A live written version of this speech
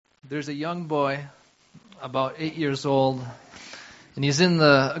There's a young boy, about 8 years old, and he's in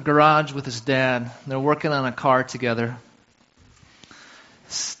the garage with his dad. They're working on a car together.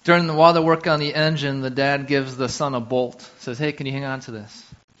 While they're working on the engine, the dad gives the son a bolt. Says, "Hey, can you hang on to this?"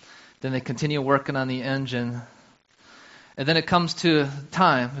 Then they continue working on the engine. And then it comes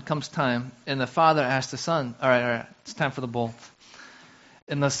time, and the father asks the son, all right, it's time for the bolt.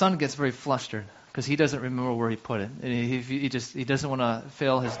 And the son gets very flustered because he doesn't remember where he put it. And he doesn't want to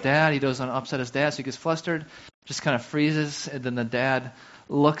fail his dad. He doesn't want to upset his dad, so he gets flustered, just kind of freezes. And then the dad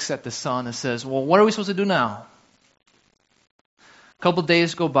looks at the son and says, "Well, what are we supposed to do now?" A couple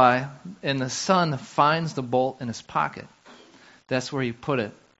days go by, and the son finds the bolt in his pocket. That's where he put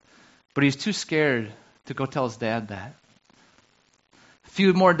it. But he's too scared to go tell his dad that. A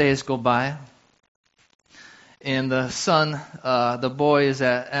few more days go by, and the son, the boy, is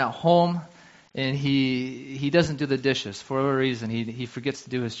at home, and he doesn't do the dishes for whatever reason. He forgets to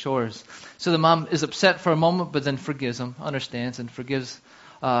do his chores. So the mom is upset for a moment, but then forgives him, understands, and forgives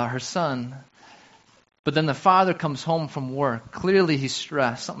her son. But then the father comes home from work. Clearly he's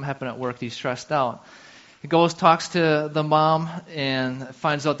stressed. Something happened at work. He's stressed out. He goes, talks to the mom, and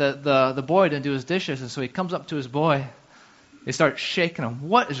finds out that the boy didn't do his dishes. And so he comes up to his boy. They start shaking him.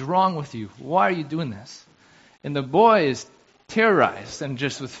 "What is wrong with you? Why are you doing this?" And the boy is terrorized and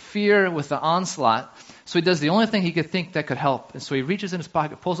just with fear, with the onslaught. So he does the only thing he could think that could help. And so he reaches in his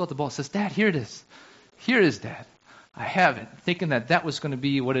pocket, pulls out the bowl, and says, "Dad, here it is. Here it is, Dad. I have it." Thinking that was going to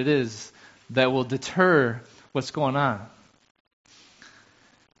be what it is that will deter what's going on.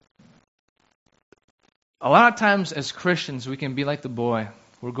 A lot of times as Christians, we can be like the boy.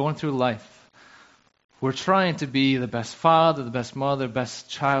 We're going through life. We're trying to be the best father, the best mother, best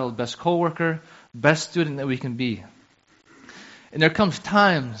child, best coworker, best student that we can be. And there comes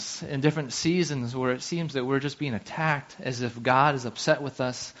times in different seasons where it seems that we're just being attacked as if God is upset with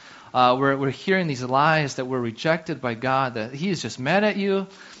us. We're hearing these lies that we're rejected by God, that He is just mad at you.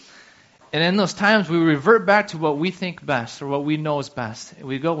 And in those times, we revert back to what we think best or what we know is best.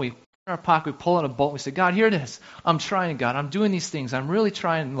 We put in our pocket, we pull out a bolt, we say, "God, here it is. I'm trying, God. I'm doing these things. I'm really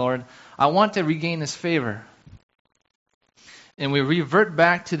trying, Lord. I want to regain this favor." And we revert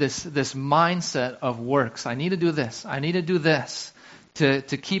back to this mindset of works. I need to do this. I need to do this to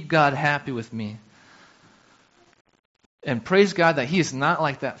keep God happy with me. And praise God that He is not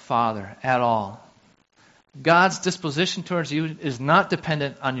like that Father at all. God's disposition towards you is not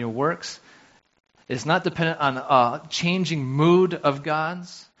dependent on your works. It's not dependent on a changing mood of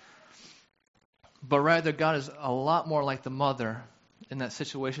God's. But rather, God is a lot more like the mother in that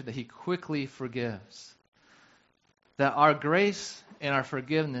situation, that He quickly forgives. That our grace and our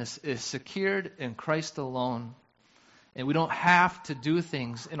forgiveness is secured in Christ alone. And we don't have to do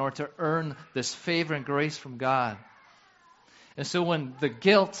things in order to earn this favor and grace from God. And so when the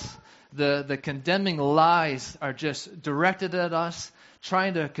guilt, the condemning lies are just directed at us,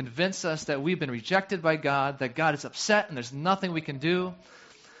 trying to convince us that we've been rejected by God, that God is upset and there's nothing we can do,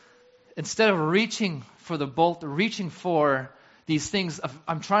 instead of reaching for the bolt, reaching for these things of,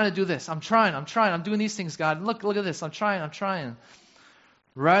 "I'm trying to do this, I'm doing these things, God, look at this, I'm trying.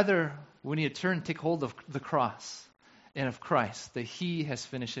 Rather, we need to turn and take hold of the cross and of Christ, that He has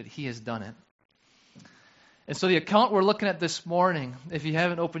finished it, He has done it. And so the account we're looking at this morning, if you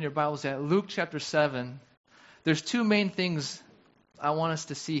haven't opened your Bibles yet, Luke chapter 7, there's two main things I want us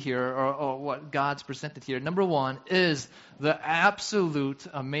to see here, or what God's presented here. Number one is the absolute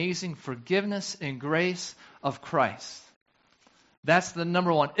amazing forgiveness and grace of Christ. That's the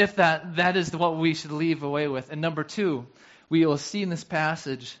number one, if that is what we should leave away with. And number two, we will see in this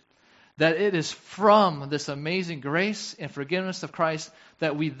passage that it is from this amazing grace and forgiveness of Christ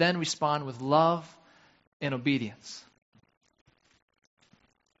that we then respond with love and obedience.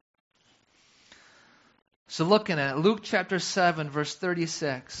 So looking at Luke chapter 7, verse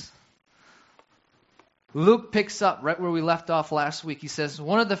 36. Luke picks up right where we left off last week. He says,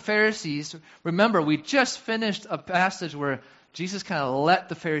 one of the Pharisees, remember, we just finished a passage where Jesus kind of let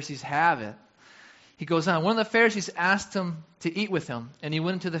the Pharisees have it. He goes on, one of the Pharisees asked him to eat with him, and he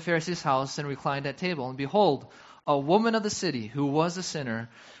went into the Pharisee's house and reclined at table. And behold, a woman of the city who was a sinner,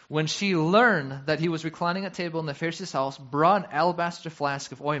 when she learned that he was reclining at table in the Pharisee's house, brought an alabaster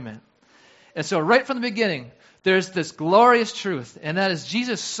flask of ointment. And so right from the beginning, there's this glorious truth, and that is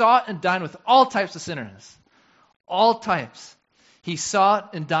Jesus sought and dined with all types of sinners. All types. He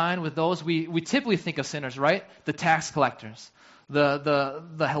sought and dined with those we typically think of sinners, right? The tax collectors, the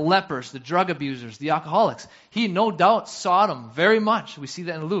lepers, the drug abusers, the alcoholics. He no doubt sought them very much. We see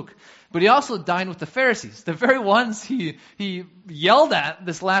that in Luke. But he also dined with the Pharisees, the very ones he yelled at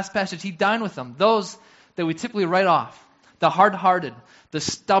this last passage. He dined with them, those that we typically write off. the hard-hearted, the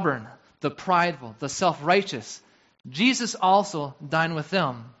stubborn, the prideful, the self-righteous. Jesus also dined with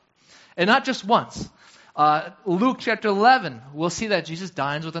them. And not just once. Luke chapter 11, we'll see that Jesus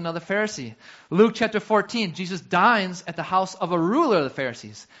dines with another Pharisee. Luke chapter 14, Jesus dines at the house of a ruler of the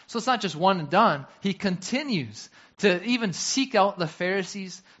Pharisees. So it's not just one and done. He continues to even seek out the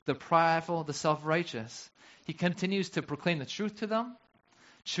Pharisees, the prideful, the self-righteous. He continues to proclaim the truth to them,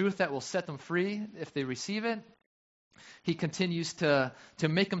 truth that will set them free if they receive it. He continues to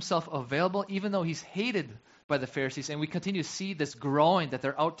make himself available, even though he's hated by the Pharisees. And we continue to see this growing, that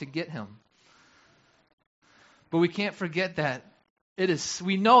they're out to get him. But we can't forget that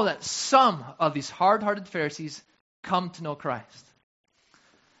we know that some of these hard-hearted Pharisees come to know Christ.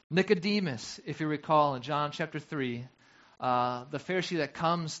 Nicodemus, if you recall in John chapter 3, the Pharisee that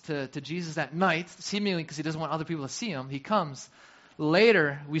comes to Jesus at night, seemingly because he doesn't want other people to see him, he comes.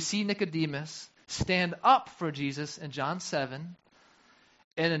 Later, we see Nicodemus stand up for Jesus in John 7.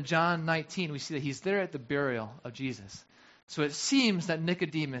 And in John 19, we see that he's there at the burial of Jesus. So it seems that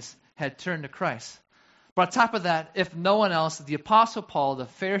Nicodemus had turned to Christ. But on top of that, if no one else, the Apostle Paul, the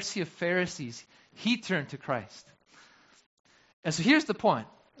Pharisee of Pharisees, he turned to Christ. And so here's the point.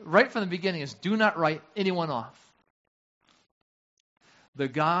 Right from the beginning is do not write anyone off. The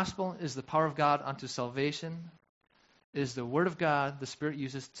gospel is the power of God unto salvation. It is the word of God the Spirit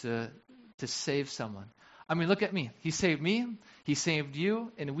uses to save someone. I mean, look at me. He saved me. He saved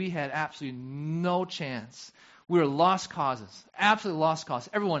you. And we had absolutely no chance. We were lost causes. Absolutely lost causes.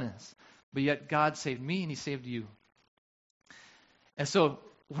 Everyone is. But yet God saved me and he saved you. And so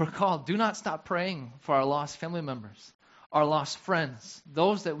we're called, do not stop praying for our lost family members, our lost friends,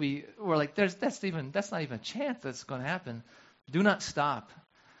 those that we were like, that's not even a chance that's going to happen. Do not stop.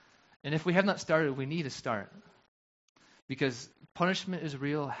 And if we have not started, we need to start. Because punishment is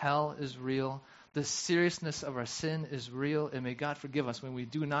real, hell is real, the seriousness of our sin is real, and may God forgive us when we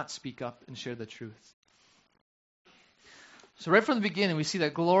do not speak up and share the truth. So right from the beginning, we see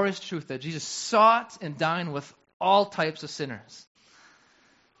that glorious truth that Jesus sought and dined with all types of sinners.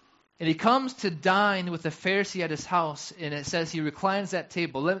 And he comes to dine with the Pharisee at his house, and it says he reclines at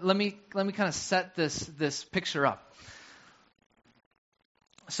table. Let me kind of set this picture up.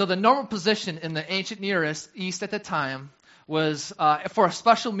 So the normal position in the ancient Near East at the time was, for a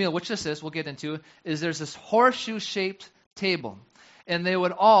special meal, which this is, we'll get into, is there's this horseshoe-shaped table. And they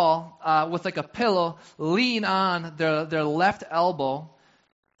would all, with like a pillow, lean on their left elbow,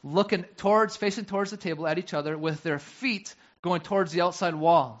 facing towards the table at each other, with their feet going towards the outside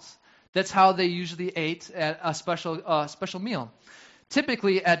walls. That's how they usually ate at a special meal.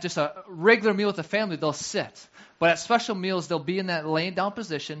 Typically, at just a regular meal with the family, they'll sit. But at special meals, they'll be in that laying down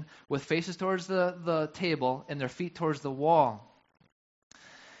position with faces towards the table and their feet towards the wall.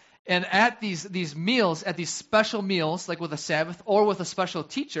 And at these meals, at these special meals, like with a Sabbath or with a special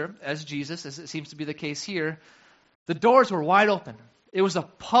teacher, as Jesus, as it seems to be the case here, the doors were wide open. It was a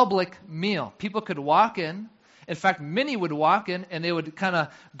public meal. People could walk in. In fact, many would walk in and they would kind of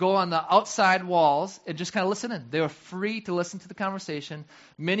go on the outside walls and just kind of listen in. They were free to listen to the conversation.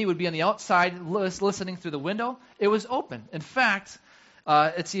 Many would be on the outside listening through the window. It was open. In fact,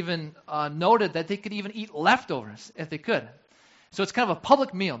 it's even noted that they could even eat leftovers if they could. So it's kind of a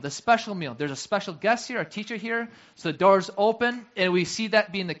public meal, the special meal. There's a special guest here, a teacher here, so the door's open, and we see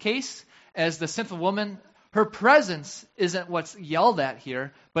that being the case as the sinful woman. Her presence isn't what's yelled at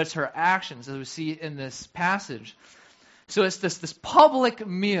here, but it's her actions, as we see in this passage. So it's this public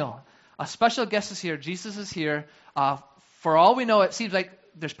meal. A special guest is here. Jesus is here. For all we know, it seems like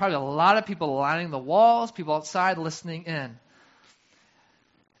there's probably a lot of people lining the walls, people outside listening in.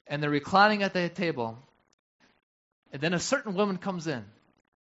 And they're reclining at the table. And then a certain woman comes in.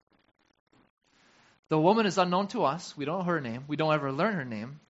 The woman is unknown to us. We don't know her name. We don't ever learn her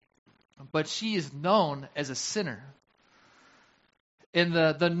name. But she is known as a sinner. And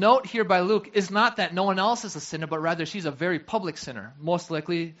the note here by Luke is not that no one else is a sinner, but rather she's a very public sinner. Most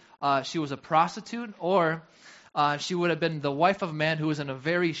likely she was a prostitute, or she would have been the wife of a man who was in a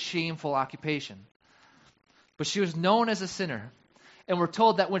very shameful occupation. But she was known as a sinner. And we're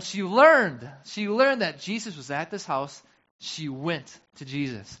told that when she learned that Jesus was at this house, she went to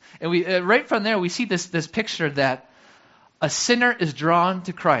Jesus. And we right from there, we see this picture that a sinner is drawn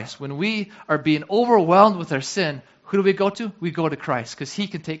to Christ. When we are being overwhelmed with our sin, who do we go to? We go to Christ, because he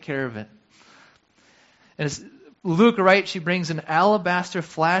can take care of it. And as Luke writes, she brings an alabaster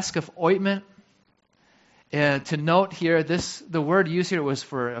flask of ointment. And to note here, the word used here was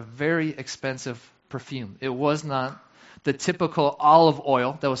for a very expensive perfume. It was not the typical olive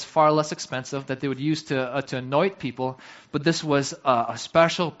oil that was far less expensive that they would use to anoint people, but this was a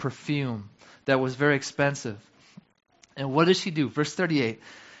special perfume that was very expensive. And what does she do? Verse 38.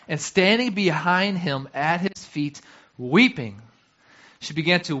 And standing behind him at his feet, weeping, she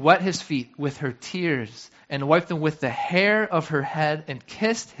began to wet his feet with her tears and wiped them with the hair of her head and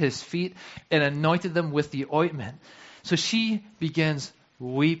kissed his feet and anointed them with the ointment. So she begins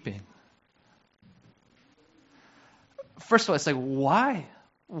weeping. First of all, it's like, why?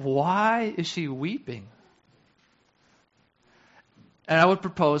 Why is she weeping? And I would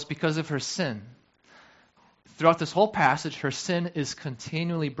propose because of her sin. Throughout this whole passage, her sin is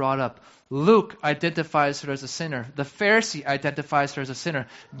continually brought up. Luke identifies her as a sinner. The Pharisee identifies her as a sinner.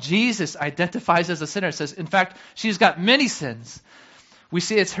 Jesus identifies her as a sinner. Says, in fact, she's got many sins. We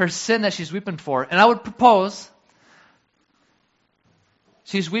see it's her sin that she's weeping for. And I would propose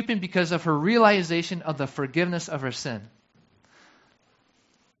she's weeping because of her realization of the forgiveness of her sin.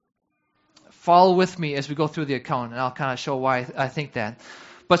 Follow with me as we go through the account, and I'll kind of show why I think that.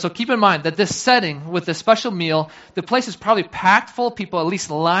 But so keep in mind that this setting with this special meal, the place is probably packed full of people, at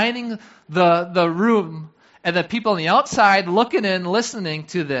least lining the room, and the people on the outside looking in, listening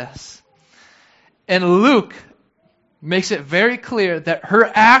to this. And Luke makes it very clear that her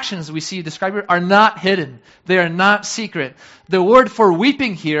actions, we see described here, are not hidden. They are not secret. The word for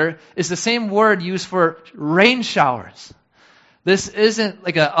weeping here is the same word used for rain showers. This isn't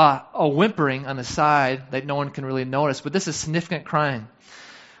like a whimpering on the side that no one can really notice, but this is significant crying.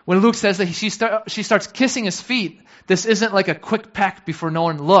 When Luke says that she starts kissing his feet, this isn't like a quick peck before no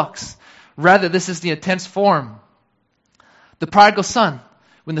one looks. Rather, this is the intense form. The prodigal son,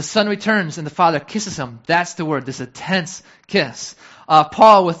 when the son returns and the father kisses him, that's the word, this intense kiss.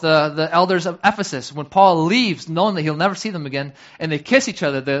 Paul with the elders of Ephesus, when Paul leaves, knowing that he'll never see them again, and they kiss each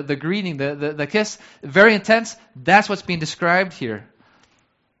other, the greeting, the kiss, very intense, that's what's being described here.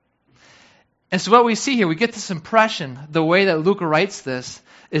 And so what we see here, we get this impression, the way that Luke writes this,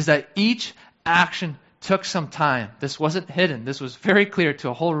 is that each action took some time. This wasn't hidden. This was very clear to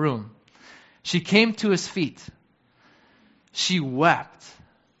a whole room. She came to his feet. She wept.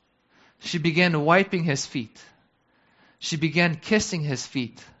 She began wiping his feet. She began kissing his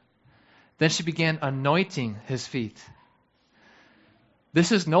feet. Then she began anointing his feet.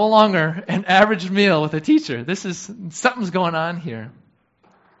 This is no longer an average meal with a teacher. Something's going on here.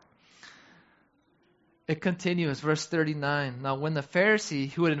 It continues, verse 39. Now when the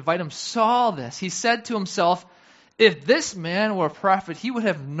Pharisee who would invite him saw this, he said to himself, if this man were a prophet, he would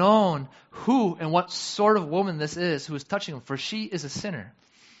have known who and what sort of woman this is who is touching him, for she is a sinner.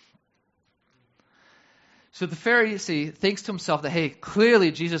 So the Pharisee thinks to himself that, hey,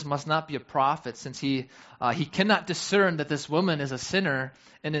 clearly Jesus must not be a prophet since he cannot discern that this woman is a sinner.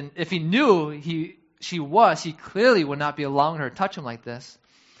 And if he knew she was, he clearly would not be allowing her to touch him like this.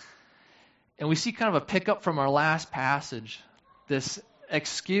 And we see kind of a pickup from our last passage, this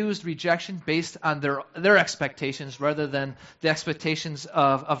excused rejection based on their expectations rather than the expectations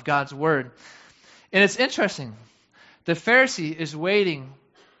of God's word. And it's interesting. The Pharisee is waiting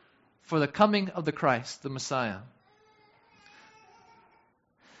for the coming of the Christ, the Messiah.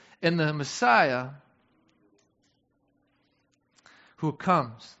 And the Messiah who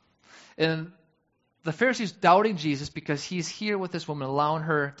comes. And the Pharisee is doubting Jesus because he's here with this woman, allowing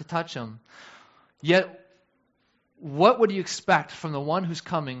her to touch him. Yet, what would you expect from the one who's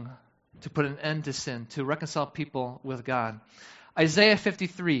coming to put an end to sin, to reconcile people with God? Isaiah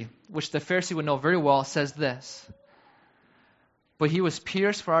 53, which the Pharisee would know very well, says this. But he was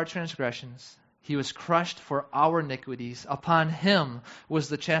pierced for our transgressions. He was crushed for our iniquities. Upon him was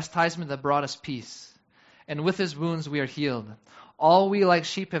the chastisement that brought us peace. And with his wounds we are healed. All we like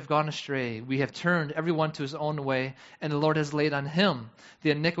sheep have gone astray. We have turned everyone to his own way, and the Lord has laid on him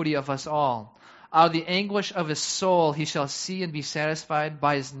the iniquity of us all. Out of the anguish of his soul he shall see and be satisfied.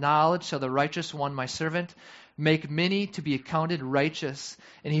 By his knowledge shall the righteous one, my servant, make many to be accounted righteous,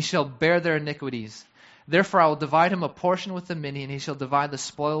 and he shall bear their iniquities. Therefore I will divide him a portion with the many, and he shall divide the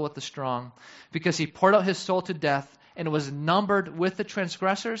spoil with the strong. Because he poured out his soul to death, and was numbered with the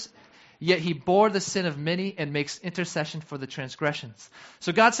transgressors, yet he bore the sin of many and makes intercession for the transgressions.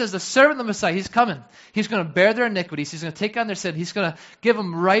 So God says the servant of the Messiah, he's coming. He's going to bear their iniquities. He's going to take on their sin. He's going to give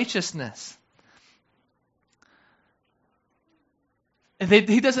them righteousness. And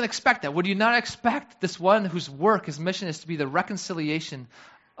he doesn't expect that. Would you not expect this one whose work, his mission is to be the reconciliation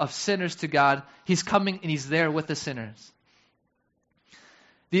of sinners to God? He's coming and he's there with the sinners.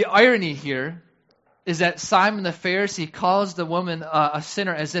 The irony here is that Simon the Pharisee calls the woman a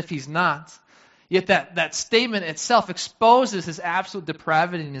sinner as if he's not. Yet that statement itself exposes his absolute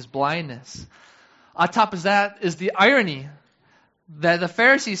depravity and his blindness. On top of that is the irony that the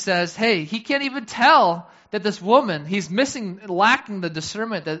Pharisee says, hey, he can't even tell that this woman, he's lacking the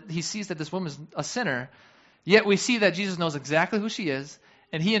discernment that he sees that this woman is a sinner. Yet we see that Jesus knows exactly who she is,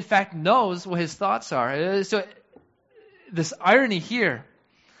 and he in fact knows what his thoughts are. So this irony here,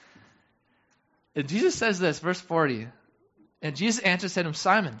 and Jesus says this, verse 40, and Jesus answered and said to him,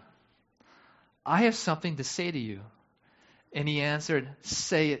 Simon, I have something to say to you. And he answered,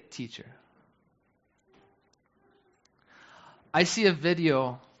 say it, teacher. I see a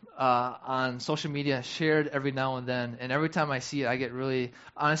video on social media shared every now and then, and every time I see it, I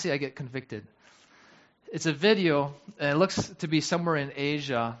get convicted. It's a video, and it looks to be somewhere in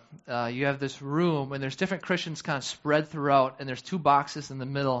Asia. You have this room, and there's different Christians kind of spread throughout, and there's two boxes in the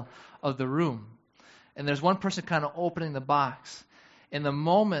middle of the room. And there's one person kind of opening the box. And the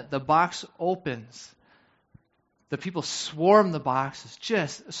moment the box opens, the people swarm the boxes,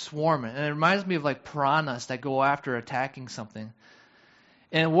 just swarm it. And it reminds me of like piranhas that go after attacking something.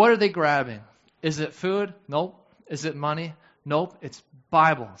 And what are they grabbing? Is it food? Nope. Is it money? Nope. It's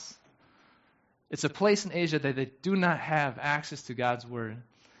Bibles. It's a place in Asia that they do not have access to God's Word.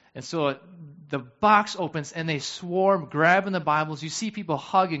 And so the box opens and they swarm, grabbing the Bibles. You see people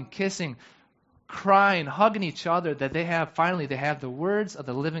hugging, kissing, crying, hugging each other that they have the words of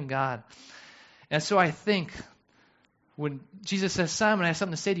the living God. And so I think when Jesus says, Simon, I have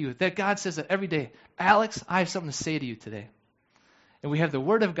something to say to you, that God says that every day, Alex, I have something to say to you today. And we have the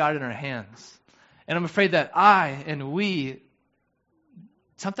Word of God in our hands. And I'm afraid that I and we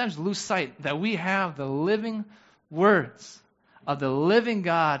sometimes lose sight that we have the living words of the living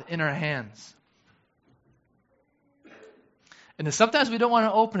God in our hands. And then sometimes we don't want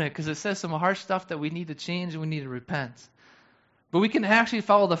to open it because it says some harsh stuff that we need to change and we need to repent. But we can actually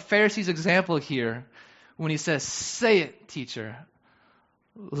follow the Pharisees' example here when he says, say it, teacher.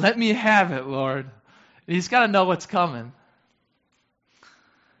 Let me have it, Lord. And he's got to know what's coming.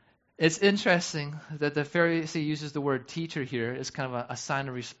 It's interesting that the Pharisee uses the word teacher here as kind of a sign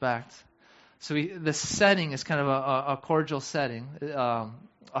of respect. So the setting is kind of a cordial setting,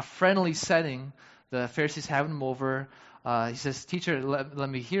 a friendly setting. The Pharisees have him over. He says, teacher, let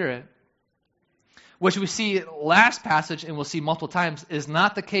me hear it. Which we see last passage, and we'll see multiple times, is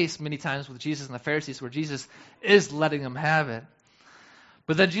not the case many times with Jesus and the Pharisees, where Jesus is letting them have it.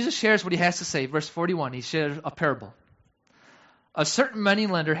 But then Jesus shares what he has to say. Verse 41, he shares a parable. A certain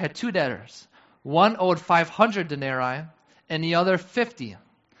moneylender had two debtors. One owed 500 denarii, and the other 50.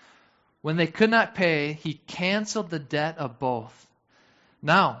 When they could not pay, he canceled the debt of both.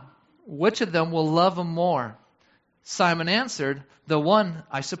 Now, which of them will love him more? Simon answered, the one,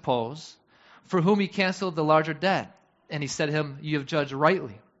 I suppose, for whom he canceled the larger debt. And he said to him, you have judged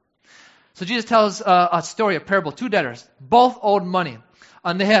rightly. So Jesus tells a story, a parable, two debtors, both owed money.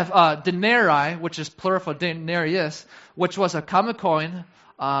 And they have denarii, which is plural for denarius, which was a common coin,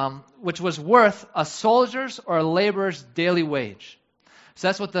 which was worth a soldier's or a laborer's daily wage. So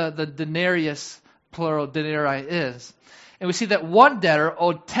that's what the denarius, plural denarii, is. And we see that one debtor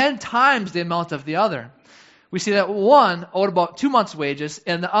owed 10 times the amount of the other. We see that one owed about 2 months' wages,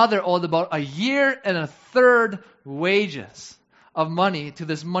 and the other owed about a year and a third wages of money to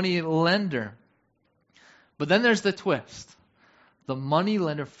this money lender. But then there's the twist. The money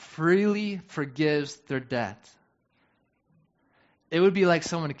lender freely forgives their debt. It would be like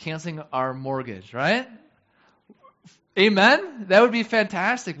someone canceling our mortgage, right? Amen? That would be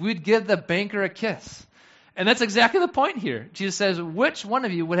fantastic. We'd give the banker a kiss. And that's exactly the point here. Jesus says, which one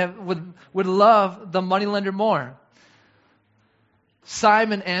of you would love the moneylender more?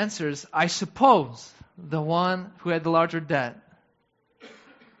 Simon answers, I suppose, the one who had the larger debt.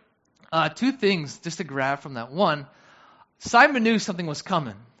 Two things just to grab from that. One, Simon knew something was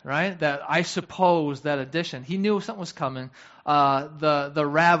coming, right? That I suppose, that addition. He knew something was coming. The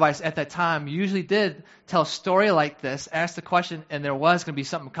rabbis at that time usually did tell a story like this, ask the question, and there was going to be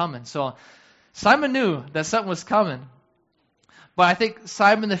something coming. So Simon knew that something was coming. But I think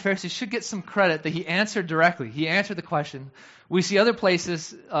Simon the Pharisee should get some credit that he answered directly. He answered the question. We see other places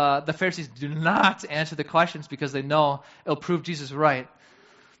the Pharisees do not answer the questions because they know it'll prove Jesus right.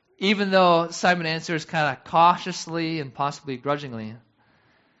 Even though Simon answers kind of cautiously and possibly grudgingly,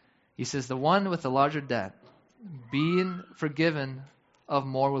 he says the one with the larger debt, being forgiven of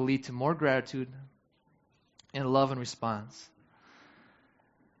more, will lead to more gratitude and love and response.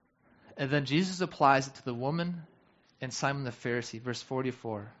 And then Jesus applies it to the woman and Simon the Pharisee, verse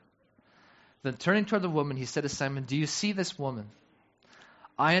 44. Then turning toward the woman, he said to Simon, do you see this woman?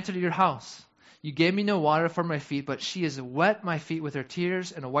 I entered your house. You gave me no water for my feet, but she has wet my feet with her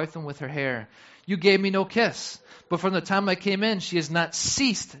tears and wiped them with her hair. You gave me no kiss, but from the time I came in, she has not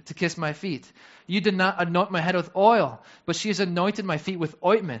ceased to kiss my feet. You did not anoint my head with oil, but she has anointed my feet with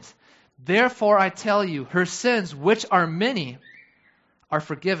ointment. Therefore I tell you, her sins, which are many, are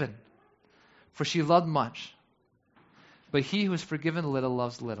forgiven. for she loved much. But he who is forgiven little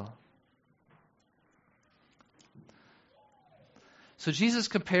loves little. So Jesus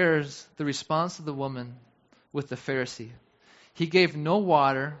compares the response of the woman with the Pharisee. He gave no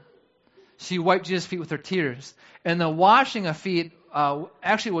water. She wiped Jesus' feet with her tears. And the washing of feet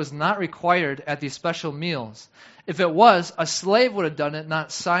actually was not required at these special meals. If it was, a slave would have done it,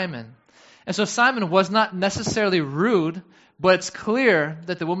 not Simon. And so Simon was not necessarily rude, but it's clear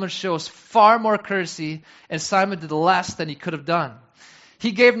that the woman shows far more courtesy, and Simon did less than he could have done.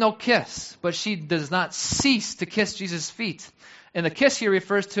 He gave no kiss, but she does not cease to kiss Jesus' feet. And the kiss here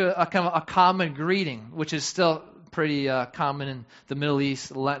refers to a kind of a common greeting, which is still pretty common in the Middle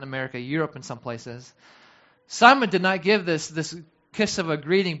East, Latin America, Europe, in some places. Simon did not give this kiss of a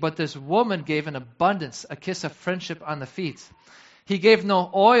greeting, but this woman gave an abundance, a kiss of friendship on the feet. He gave no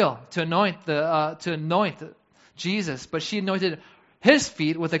oil to anoint Jesus, but she anointed his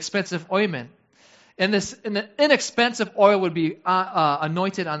feet with expensive ointment. And the inexpensive oil would be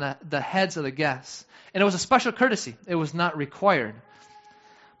anointed on the heads of the guests. And it was a special courtesy. It was not required.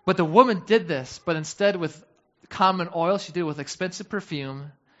 But the woman did this, but instead with common oil, she did it with expensive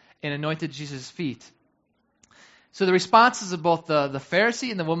perfume and anointed Jesus' feet. So the responses of both the Pharisee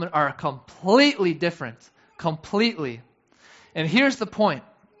and the woman are completely different. Completely. And here's the point.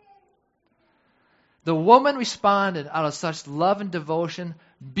 The woman responded out of such love and devotion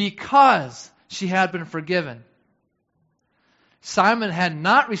because she had been forgiven. Simon had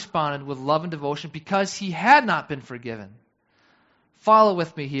not responded with love and devotion because he had not been forgiven. Follow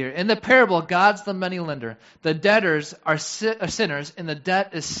with me here. In the parable, God's the money lender. The debtors are sinners, and the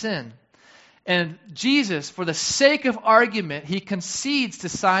debt is sin. And Jesus, for the sake of argument, he concedes to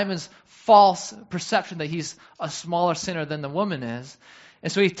Simon's false perception that he's a smaller sinner than the woman is.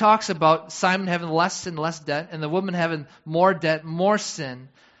 And so he talks about Simon having less sin, less debt, and the woman having more debt, more sin.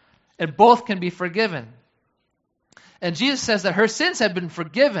 And both can be forgiven. And Jesus says that her sins have been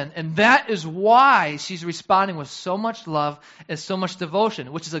forgiven, and that is why she's responding with so much love and so much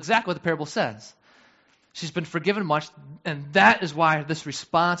devotion, which is exactly what the parable says. She's been forgiven much, and that is why this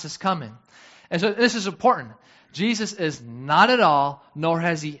response is coming. And so this is important. Jesus is not at all, nor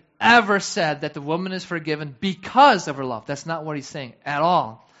has he ever said that the woman is forgiven because of her love. That's not what he's saying at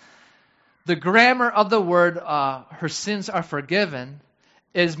all. The grammar of the word, her sins are forgiven,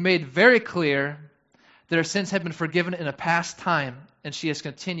 is made very clear that her sins have been forgiven in a past time, and she has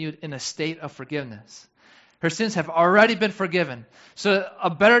continued in a state of forgiveness. Her sins have already been forgiven. So a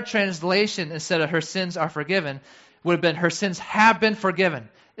better translation instead of her sins are forgiven would have been her sins have been forgiven.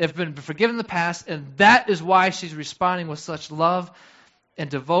 They've been forgiven in the past, and that is why she's responding with such love and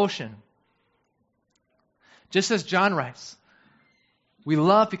devotion. Just as John writes, we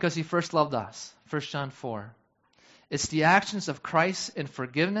love because he first loved us. 1 John 4. It's the actions of Christ in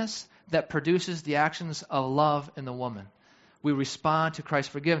forgiveness that produces the actions of love in the woman. We respond to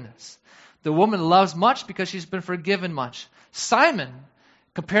Christ's forgiveness. The woman loves much because she's been forgiven much. Simon,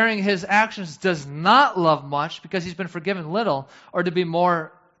 comparing his actions, does not love much because he's been forgiven little, or to be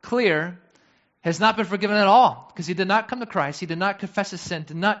more clear, has not been forgiven at all because he did not come to Christ. He did not confess his sin,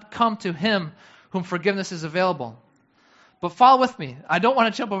 did not come to him whom forgiveness is available. But follow with me. I don't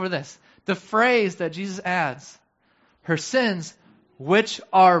want to jump over this. The phrase that Jesus adds, her sins, which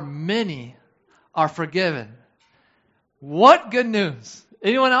are many, are forgiven. What good news.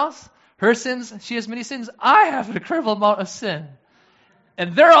 Anyone else? Her sins, she has many sins. I have an incredible amount of sin.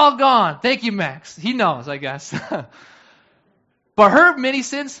 And they're all gone. Thank you, Max. He knows, I guess. But her many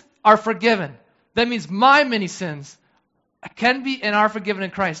sins are forgiven. That means my many sins can be and are forgiven in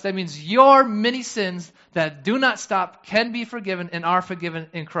Christ. That means your many sins that do not stop can be forgiven and are forgiven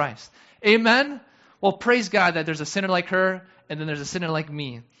in Christ. Amen? Well, praise God that there's a sinner like her and then there's a sinner like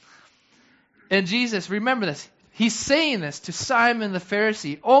me. And Jesus, remember this, he's saying this to Simon the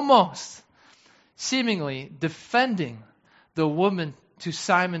Pharisee, almost seemingly defending the woman to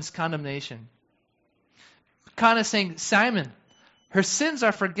Simon's condemnation. Kind of saying, Simon, her sins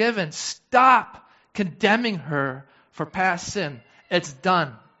are forgiven. Stop condemning her for past sin. It's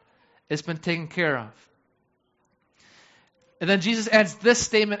done. It's been taken care of. And then Jesus adds this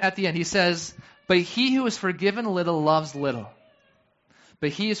statement at the end. He says, but he who is forgiven little loves little. But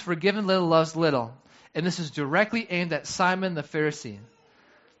he is forgiven little loves little. And this is directly aimed at Simon the Pharisee.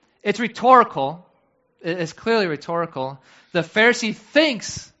 It's rhetorical. It's clearly rhetorical. The Pharisee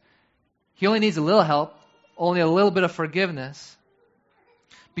thinks he only needs a little help, only a little bit of forgiveness,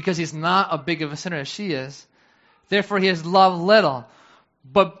 because he's not as big of a sinner as she is. Therefore, he has loved little.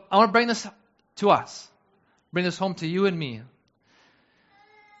 But I want to bring this to us. Bring this home to you and me.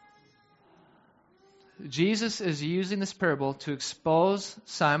 Jesus is using this parable to expose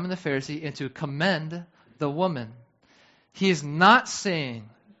Simon the Pharisee and to commend the woman. He is not saying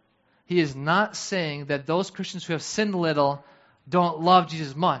that those Christians who have sinned little don't love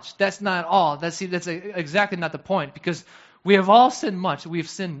Jesus much. That's not all. That's exactly not the point, because we have all sinned much. We've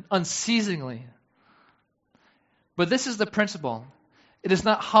sinned unceasingly. But this is the principle. It is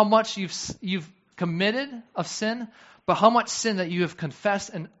not how much you've committed of sin, but how much sin that you have confessed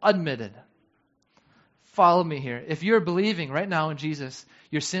and admitted. Follow me here. If you're believing right now in Jesus,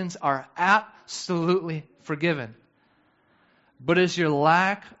 your sins are absolutely forgiven. But it's your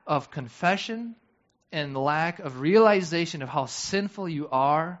lack of confession and lack of realization of how sinful you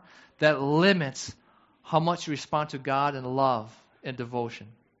are that limits how much you respond to God in love and devotion.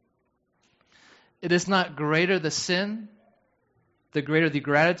 It is not greater the sin, the greater the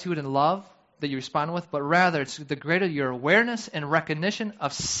gratitude and love that you respond with, but rather it's the greater your awareness and recognition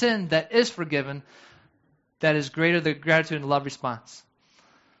of sin that is forgiven that is greater the gratitude and love response.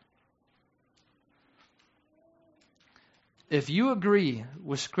 If you agree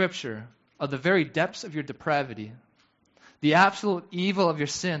with Scripture of the very depths of your depravity, the absolute evil of your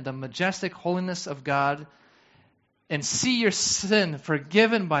sin, the majestic holiness of God, and see your sin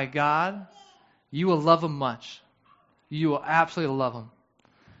forgiven by God, you will love Him much. You will absolutely love Him.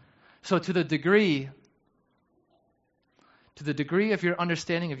 So to the degree of your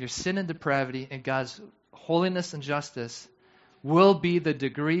understanding of your sin and depravity and God's holiness and justice will be the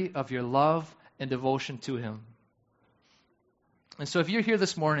degree of your love and devotion to Him. And so if you're here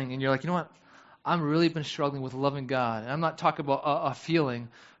this morning and you're like, you know what, I've really been struggling with loving God. And I'm not talking about a feeling,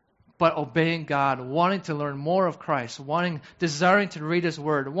 but obeying God, wanting to learn more of Christ, desiring to read His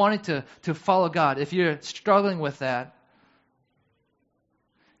Word, wanting to follow God. If you're struggling with that,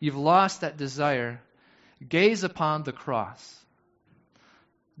 you've lost that desire, gaze upon the cross.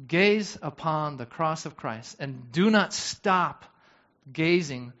 Gaze upon the cross of Christ and do not stop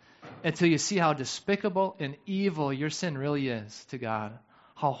gazing until you see how despicable and evil your sin really is to God.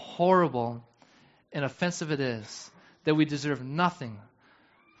 How horrible and offensive it is that we deserve nothing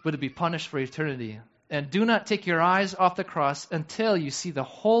but to be punished for eternity. And do not take your eyes off the cross until you see the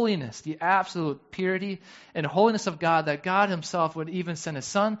holiness, the absolute purity and holiness of God, that God Himself would even send His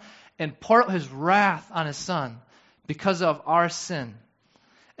Son and pour out His wrath on His Son because of our sin.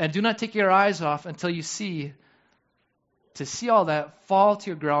 And do not take your eyes off until you see all that fall to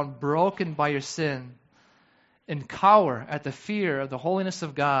your ground, broken by your sin, and cower at the fear of the holiness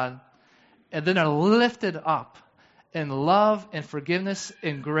of God, and then are lifted up in love and forgiveness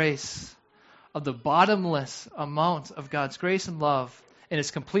and grace of the bottomless amount of God's grace and love and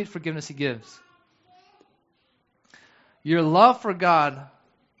His complete forgiveness He gives. Your love for God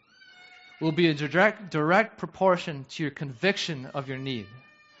will be in direct proportion to your conviction of your need.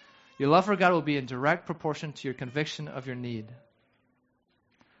 Your love for God will be in direct proportion to your conviction of your need.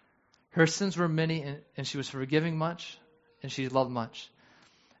 Her sins were many, and she was forgiving much, and she loved much.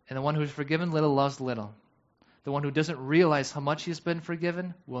 And the one who is forgiven little loves little. The one who doesn't realize how much he's been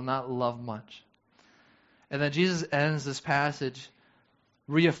forgiven will not love much. And then Jesus ends this passage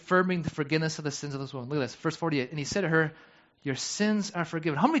reaffirming the forgiveness of the sins of this woman. Look at this, verse 48. And He said to her, your sins are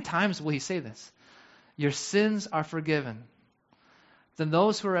forgiven. How many times will He say this? Your sins are forgiven. Then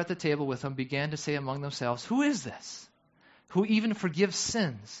those who were at the table with Him began to say among themselves, who is this, who even forgives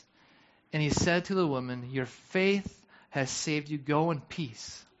sins? And He said to the woman, your faith has saved you. Go in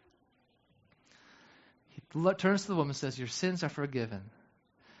peace. He turns to the woman and says, your sins are forgiven.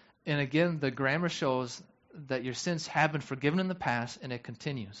 And again, the grammar shows that your sins have been forgiven in the past, and it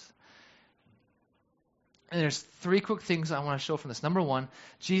continues. And there's three quick things I want to show from this. Number one,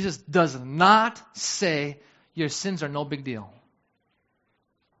 Jesus does not say your sins are no big deal.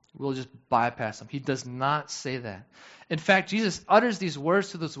 We'll just bypass them. He does not say that. In fact, Jesus utters these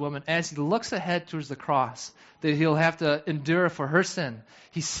words to this woman as He looks ahead towards the cross that He'll have to endure for her sin.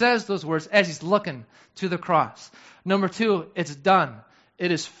 He says those words as He's looking to the cross. Number two, it's done.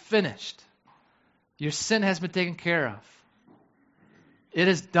 It is finished. Your sin has been taken care of. It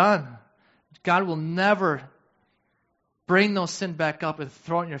is done. God will never bring those sin back up and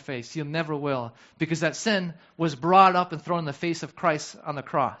throw it in your face. He'll never will. Because that sin was brought up and thrown in the face of Christ on the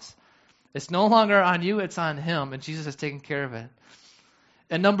cross. It's no longer on you, it's on Him. And Jesus has taken care of it.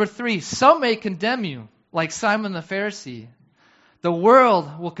 And number three, some may condemn you, like Simon the Pharisee. The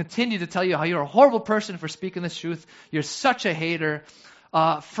world will continue to tell you how you're a horrible person for speaking this truth. You're such a hater.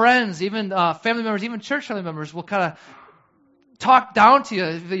 Friends, even family members, even church family members will kind of talk down to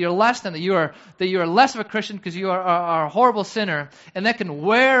you that you're less than, that you are less of a Christian because you are a horrible sinner, and that can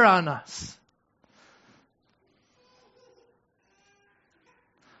wear on us.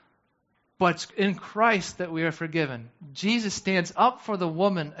 but it's in Christ that we are forgiven. Jesus stands up for the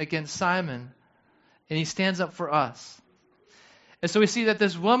woman against Simon, and he stands up for us. And so we see that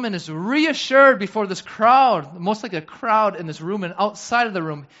this woman is reassured before this crowd, most like a crowd in this room and outside of the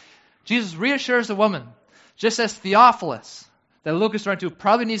room. Jesus reassures the woman, just as Theophilus, that Luke is trying to,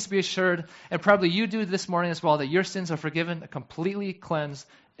 probably needs to be assured, and probably you do this morning as well, that your sins are forgiven, completely cleansed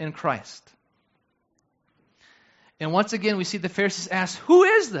in Christ. And once again, we see the Pharisees ask, who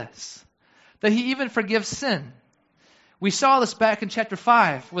is this, that he even forgives sin? We saw this back in chapter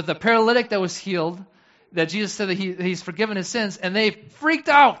 5 with the paralytic that was healed, that Jesus said that he's forgiven his sins, and they freaked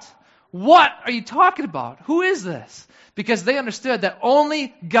out. What are you talking about? Who is this? Because they understood that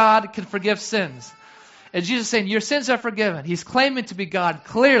only God can forgive sins. And Jesus is saying, your sins are forgiven. He's claiming to be God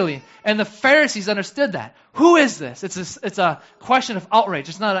clearly. And the Pharisees understood that. Who is this? It's a question of outrage.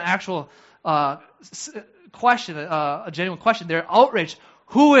 It's not an actual question, a genuine question. They're outraged.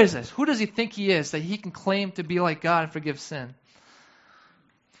 Who is this? Who does he think he is that he can claim to be like God and forgive sin?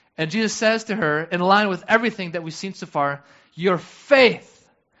 And Jesus says to her, in line with everything that we've seen so far, your faith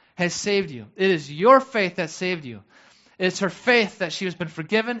has saved you. It is your faith that saved you. It's her faith that she has been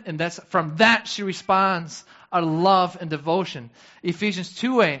forgiven, and that's from that she responds out of love and devotion. Ephesians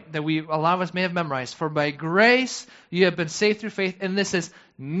 2:8, that a lot of us may have memorized. For by grace you have been saved through faith, and this is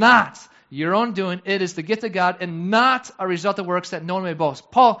not your own doing. It is the gift of God, and not a result of works that no one may boast.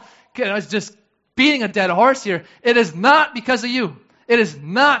 Paul is just beating a dead horse here. It is not because of you. It is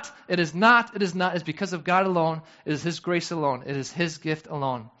not. It's because of God alone. It is His grace alone. It is His gift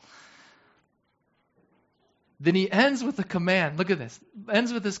alone. Then he ends with a command. Look at this.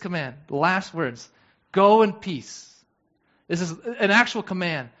 Ends with this command. The last words. Go in peace. This is an actual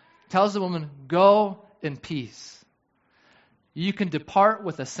command. Tells the woman, go in peace. You can depart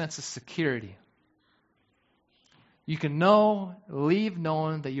with a sense of security. You can leave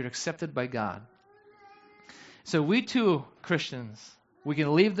knowing that you're accepted by God. So we too, Christians, we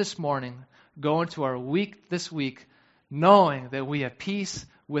can leave this morning, go into our week this week, knowing that we have peace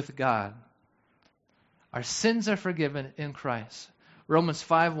with God. Our sins are forgiven in Christ. Romans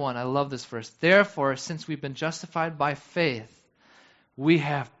 5:1, I love this verse. Therefore, since we've been justified by faith, we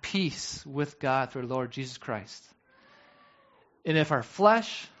have peace with God through our Lord Jesus Christ. And if our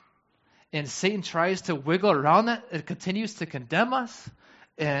flesh and Satan tries to wiggle around that, it continues to condemn us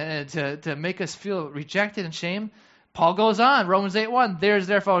and to make us feel rejected and shame. Paul goes on, Romans 8:1, there is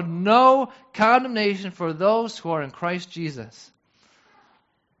therefore no condemnation for those who are in Christ Jesus.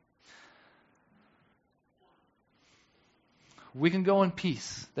 We can go in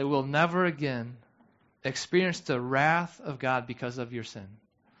peace that we'll never again experience the wrath of God because of your sin.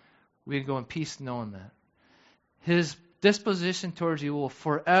 We can go in peace knowing that. His disposition towards you will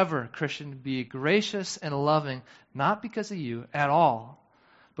forever, Christian, be gracious and loving, not because of you at all,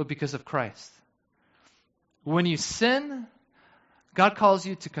 but because of Christ. When you sin, God calls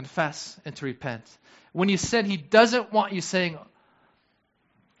you to confess and to repent. When you sin, He doesn't want you saying,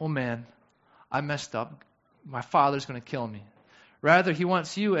 oh man, I messed up. My father's going to kill me. Rather, He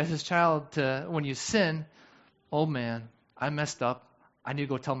wants you as His child to, when you sin, oh man, I messed up. I need to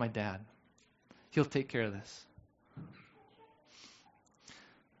go tell my dad. He'll take care of this.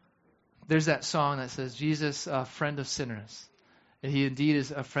 There's that song that says, Jesus, a friend of sinners. And He indeed is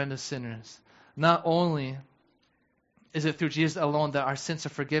a friend of sinners. Not only is it through Jesus alone that our sins are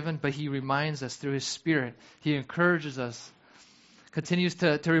forgiven, but He reminds us through His Spirit. He encourages us, continues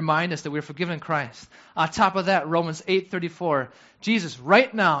to remind us that we're forgiven in Christ. On top of that, Romans 8:34, Jesus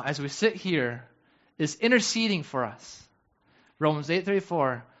right now, as we sit here, is interceding for us. Romans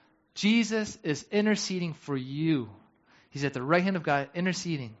 8:34, Jesus is interceding for you. He's at the right hand of God,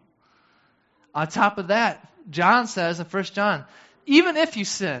 interceding. On top of that, John says in 1 John, even if you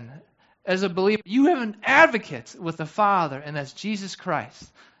sin, as a believer, you have an advocate with the Father, and that's Jesus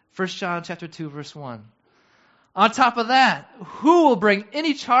Christ. 1 John chapter 2, verse 1. On top of that, who will bring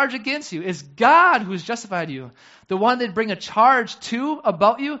any charge against you? It's God who has justified you. The one that bring a charge to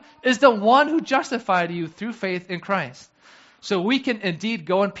about you is the one who justified you through faith in Christ. So we can indeed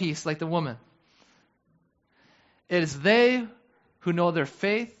go in peace like the woman. It is they who know their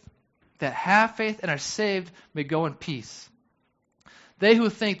faith, that have faith and are saved, may go in peace. They who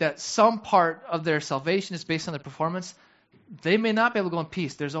think that some part of their salvation is based on their performance, they may not be able to go in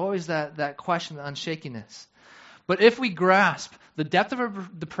peace. There's always that question, the unshakiness. But if we grasp the depth of our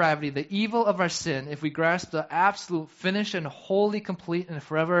depravity, the evil of our sin, if we grasp the absolute finished and wholly complete and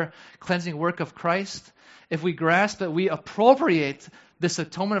forever cleansing work of Christ, if we grasp that we appropriate this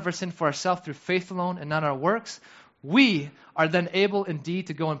atonement of our sin for ourselves through faith alone and not our works, we are then able indeed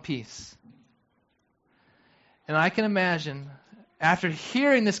to go in peace. And I can imagine, after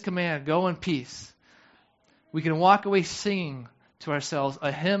hearing this command, go in peace, we can walk away singing to ourselves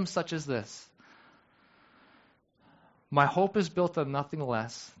a hymn such as this. My hope is built on nothing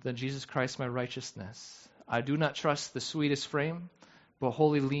less than Jesus Christ, my righteousness. I do not trust the sweetest frame, but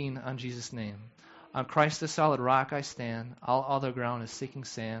wholly lean on Jesus' name. On Christ the solid rock I stand. All other ground is sinking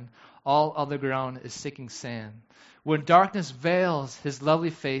sand. All other ground is sinking sand. When darkness veils his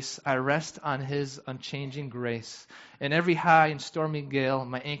lovely face, I rest on his unchanging grace. In every high and stormy gale,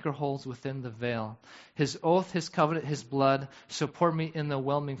 my anchor holds within the veil. His oath, his covenant, his blood support me in the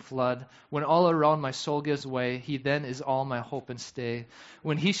whelming flood. When all around my soul gives way, he then is all my hope and stay.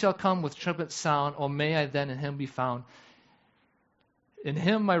 When he shall come with trumpet sound, oh may I then in him be found. In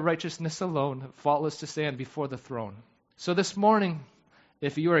him my righteousness alone, faultless to stand before the throne. So this morning,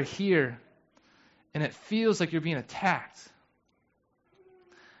 if you are here and it feels like you're being attacked,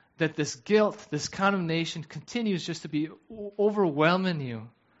 that this guilt, this condemnation continues just to be overwhelming you,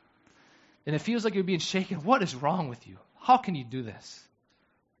 and it feels like you're being shaken, what is wrong with you? How can you do this?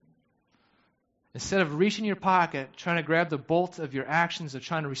 Instead of reaching your pocket, trying to grab the bolt of your actions of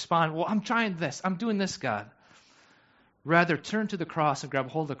trying to respond, well, I'm trying this, I'm doing this, God. Rather, turn to the cross and grab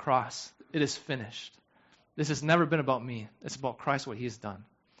hold of the cross. It is finished. This has never been about me. It's about Christ, what he has done.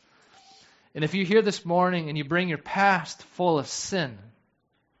 And if you're here this morning and you bring your past full of sin,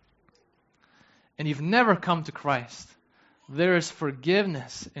 and you've never come to Christ, there is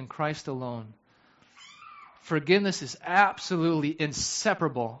forgiveness in Christ alone. Forgiveness is absolutely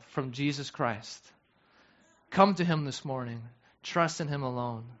inseparable from Jesus Christ. Come to him this morning. Trust in him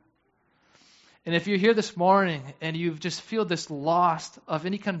alone. And if you're here this morning and you just feel this lost of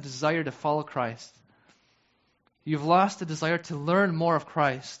any kind of desire to follow Christ, you've lost the desire to learn more of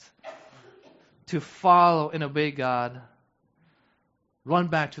Christ, to follow and obey God, run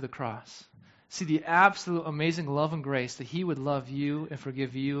back to the cross. See the absolute amazing love and grace that he would love you and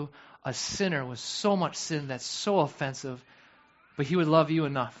forgive you, a sinner with so much sin that's so offensive, but he would love you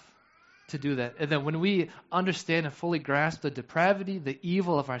enough to do that. And then when we understand and fully grasp the depravity, the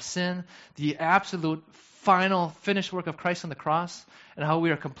evil of our sin, the absolute final finished work of Christ on the cross, and how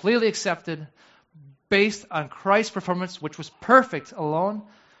we are completely accepted based on Christ's performance, which was perfect alone,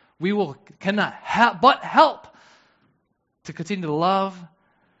 we cannot but help to continue to love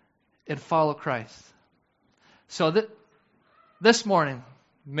and follow Christ. So this morning,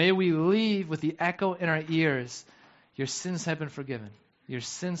 may we leave with the echo in our ears, your sins have been forgiven. Your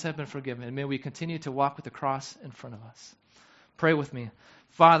sins have been forgiven. And may we continue to walk with the cross in front of us. Pray with me.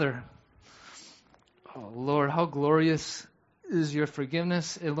 Father, oh Lord, how glorious is your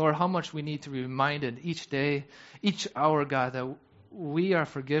forgiveness. And Lord, how much we need to be reminded each day, each hour, God, that we are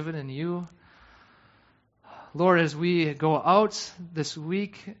forgiven in you. Lord, as we go out this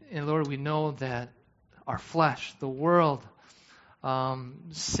week, and Lord, we know that our flesh, the world,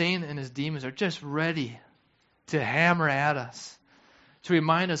 Satan and his demons are just ready to hammer at us, to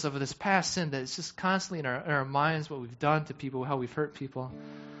remind us of this past sin that is just constantly in our minds, what we've done to people, how we've hurt people.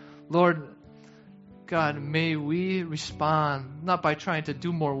 Lord, God, may we respond not by trying to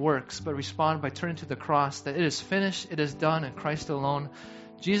do more works, but respond by turning to the cross, that it is finished, it is done in Christ alone.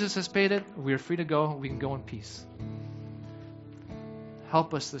 Jesus has paid it. We are free to go. We can go in peace.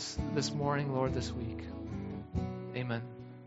 Help us this morning, Lord, this week. Amen.